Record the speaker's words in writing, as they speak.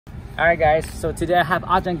Alright guys, so today I have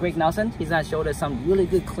Ajahn Greg Nelson. He's going to show us some really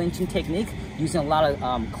good clinching technique using a lot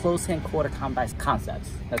of close hand quarter combat concepts.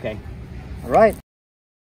 Okay. Alright.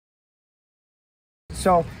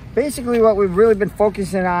 So basically what we've really been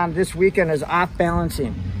focusing on this weekend is off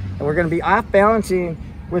balancing. And we're going to be off balancing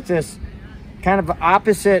with this kind of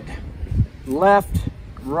opposite left,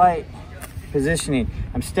 right positioning.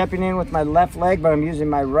 I'm stepping in with my left leg, but I'm using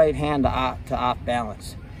my right hand to off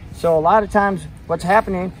balance. So a lot of times what's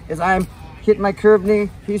happening is I'm hitting my curved knee,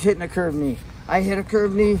 he's hitting a curved knee. I hit a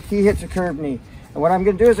curved knee, he hits a curved knee. And what I'm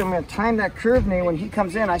going to do is I'm going to time that curved knee. When he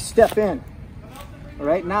comes in, I step in. All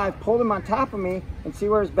right, now I've pulled him on top of me and see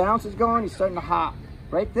where his balance is going. He's starting to hop.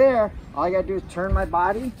 Right there, all I got to do is turn my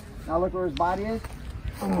body. Now look where his body is.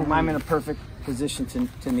 Boom, I'm in a perfect position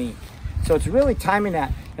to knee. So it's really timing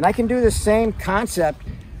that. And I can do the same concept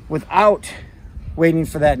without waiting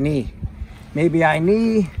for that knee. Maybe I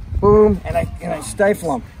knee, boom, and I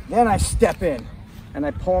stifle him. Then I step in and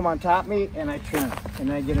I pull him on top of me and I turn and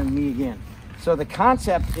then I get a knee again. So the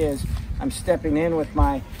concept is I'm stepping in with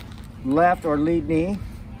my left or lead knee,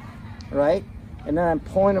 right? And then I'm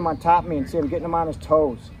pulling him on top of me and see I'm getting him on his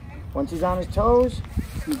toes. Once he's on his toes,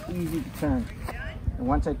 he's easy to turn. And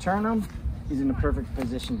once I turn him, he's in the perfect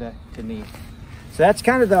position to knee. So that's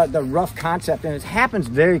kind of the rough concept, and it happens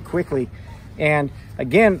very quickly. And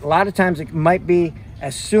again, a lot of times it might be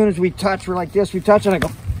as soon as we touch, we're like this, we touch and I go,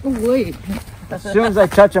 oh wait. As soon as I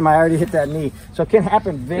touch him, I already hit that knee. So it can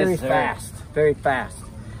happen very fast, very fast.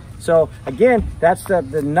 So again, that's the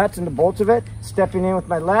nuts and the bolts of it. Stepping in with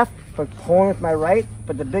my left, but pulling with my right.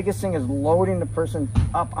 But the biggest thing is loading the person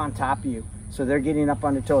up on top of you. So they're getting up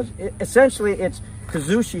on their toes. Essentially, it's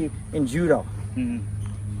kazushi in judo. Mm-hmm.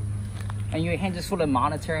 And your hand just sort of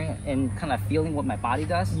monitoring and kind of feeling what my body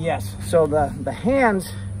does? Yes. So the hands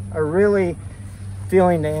are really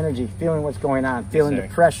feeling the energy, feeling what's going on, feeling the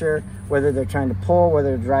pressure, whether they're trying to pull,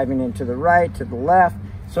 whether they're driving into the right, to the left.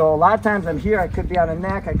 So a lot of times I'm here, I could be on the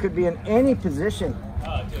neck, I could be in any position,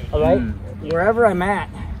 all right? Wherever I'm at.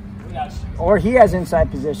 Or he has inside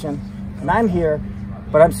position, and I'm here,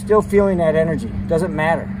 but I'm still feeling that energy. Doesn't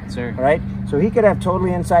matter, all right? So he could have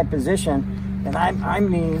totally inside position, and I'm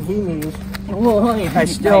kneeing, he knees, I'm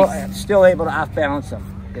still able to off balance him.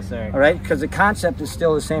 Yes, sir. All right, because the concept is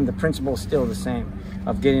still the same, the principle is still the same,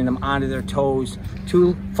 of getting them onto their toes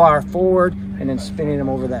too far forward and then spinning them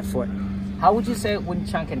over that foot. How would you say Wing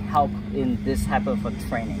Chun can help in this type of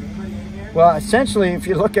training? Well, essentially, if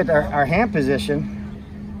you look at our hand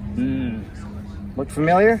position, look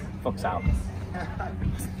familiar? Folks out.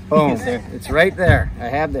 Boom, it's right there. I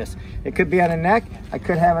have this. It could be on the neck, I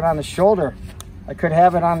could have it on the shoulder, I could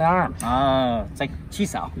have it on the arm. It's like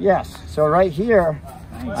chisao. Yes, so right here,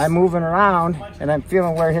 I'm moving around and I'm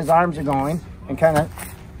feeling where his arms are going and kind of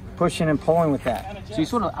pushing and pulling with that. So you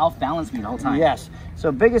sort of off-balance me the whole time? Yes.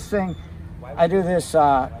 So biggest thing, I do this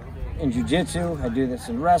in jiu-jitsu, I do this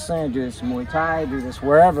in wrestling, I do this in Muay Thai, I do this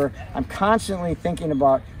wherever. I'm constantly thinking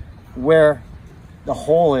about where the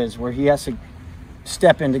hole is, where he has to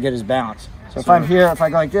step in to get his balance. So if I'm here, if I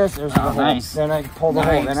go like this, there's the hole. Then I pull the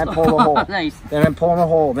hole, then I pull the hole. Then I'm pulling the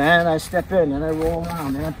hole, then I step in, then I roll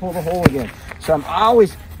around, then I pull the hole again. So I'm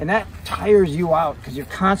always, and that tires you out because you're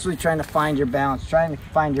constantly trying to find your balance, trying to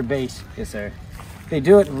find your base. Yes, sir. They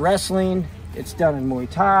do it in wrestling, it's done in Muay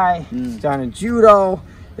Thai, it's done in judo.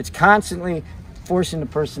 It's constantly forcing the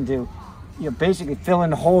person to, basically fill in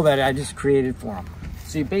the hole that I just created for them.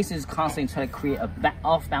 So you basically just constantly try to create a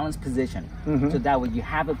off-balance position. So that way you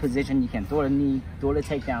have a position, you can throw the knee, throw the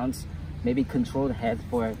takedowns, maybe control the head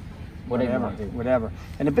for whatever you want to do. Whatever.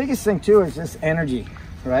 And the biggest thing too is this energy,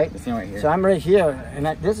 right? This thing right here. So I'm right here, and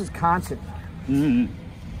this is constant.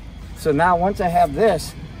 So now once I have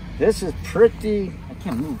this is pretty... I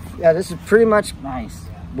can't move. Yeah, this is pretty much nice.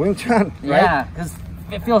 Wing Chun, right? Yeah, because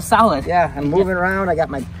it feels solid. Yeah, I'm moving around. I got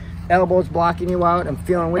my elbows blocking you out. I'm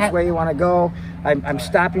feeling which way you want to go. I'm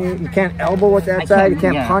stopping you. You can't elbow with that side. You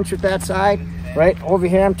can't punch with that side, right? Over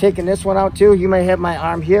here, I'm taking this one out too. You may have my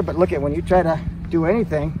arm here, but look at when you try to do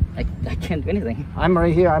anything. I can't do anything. I'm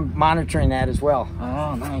right here. I'm monitoring that as well.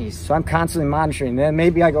 Oh, nice. So I'm constantly monitoring. Then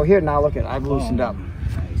maybe I go here. Now look at, I've loosened up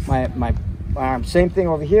my arm. Same thing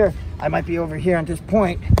over here. I might be over here at this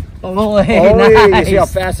point. Oh, hey, nice. You see how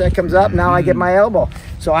fast that comes up? Now I get my elbow.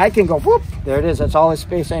 So I can go, whoop, there it is. That's all the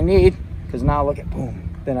space I need. Because now look at, boom.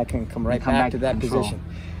 Then I can come right back to that position.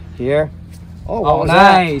 Here. Oh, what was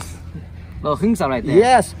nice. Little things right there.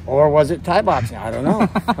 Yes. Or was it Thai boxing? I don't know.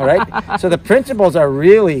 All right. So the principles are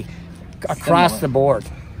really across the board.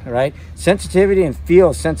 All right. Sensitivity and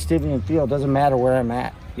feel. Doesn't matter where I'm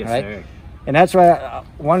at. Yes, right? Sir. And that's why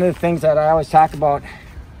one of the things that I always talk about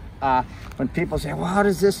when people say, well, how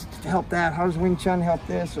does this help that? How does Wing Chun help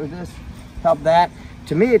this or this help that?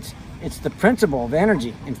 To me, it's the principle of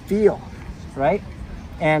energy and feel, right?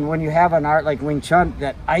 And when you have an art like Wing Chun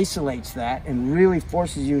that isolates that and really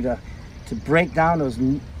forces you to break down those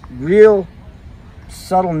real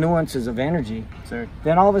subtle nuances of energy, sure.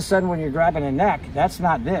 Then all of a sudden when you're grabbing a neck, that's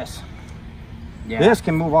not this. Yeah. This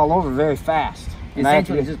can move all over very fast.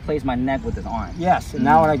 Essentially, just place my neck with his arm. Yes, and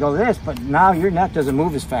now when I go this, but now your neck doesn't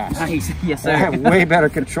move as fast. Nice. Yes, sir. I have way better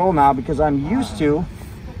control now because I'm used to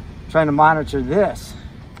trying to monitor this.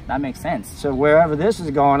 That makes sense. So wherever this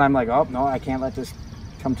is going, I'm like, oh, no, I can't let this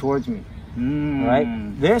come towards me. Right?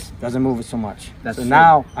 This doesn't move it so much. That's so true.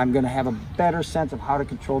 now I'm going to have a better sense of how to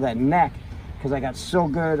control that neck because I got so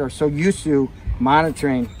good or so used to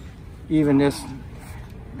monitoring even this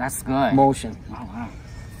That's good. motion. Oh, wow.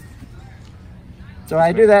 So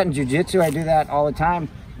I do that in jiu-jitsu. I do that all the time.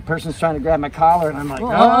 The person's trying to grab my collar and I'm like,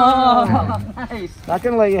 oh, nice. Not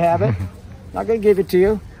going to let you have it. Not going to give it to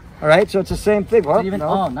you. All right, so it's the same thing. Well, Even, no.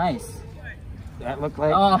 Oh, nice. That looked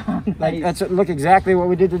like, Nice. like that's look exactly what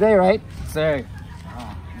we did today, right? Sir.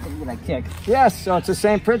 Oh, look at that kick. Yes, so it's the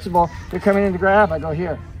same principle. You're coming in to grab, I go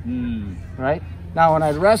here, right? Now when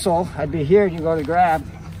I'd wrestle, I'd be here, you go to grab.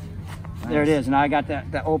 Nice. There it is, now I got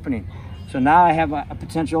that opening. So now I have a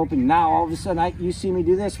potential opening. Now all of a sudden, you see me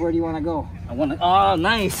do this, where do you want to go? I want to, oh,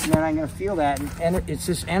 nice. And then I'm going to feel that, and it's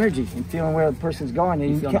just energy and feeling where the person's going.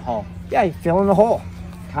 And you feel the hole. Yeah, you feel in the hole.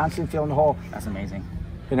 Constantly feeling the hole. That's amazing.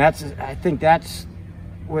 And I think that's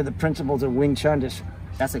where the principles of Wing Chun is.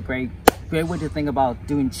 That's a great way to think about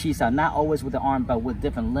doing chi-sao, not always with the arm, but with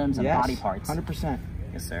different limbs and body parts. 100%.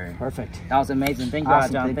 Yes, sir. Perfect. That was amazing. Thank you,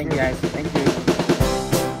 Awesome. John. Thank you, you. guys. Thank you.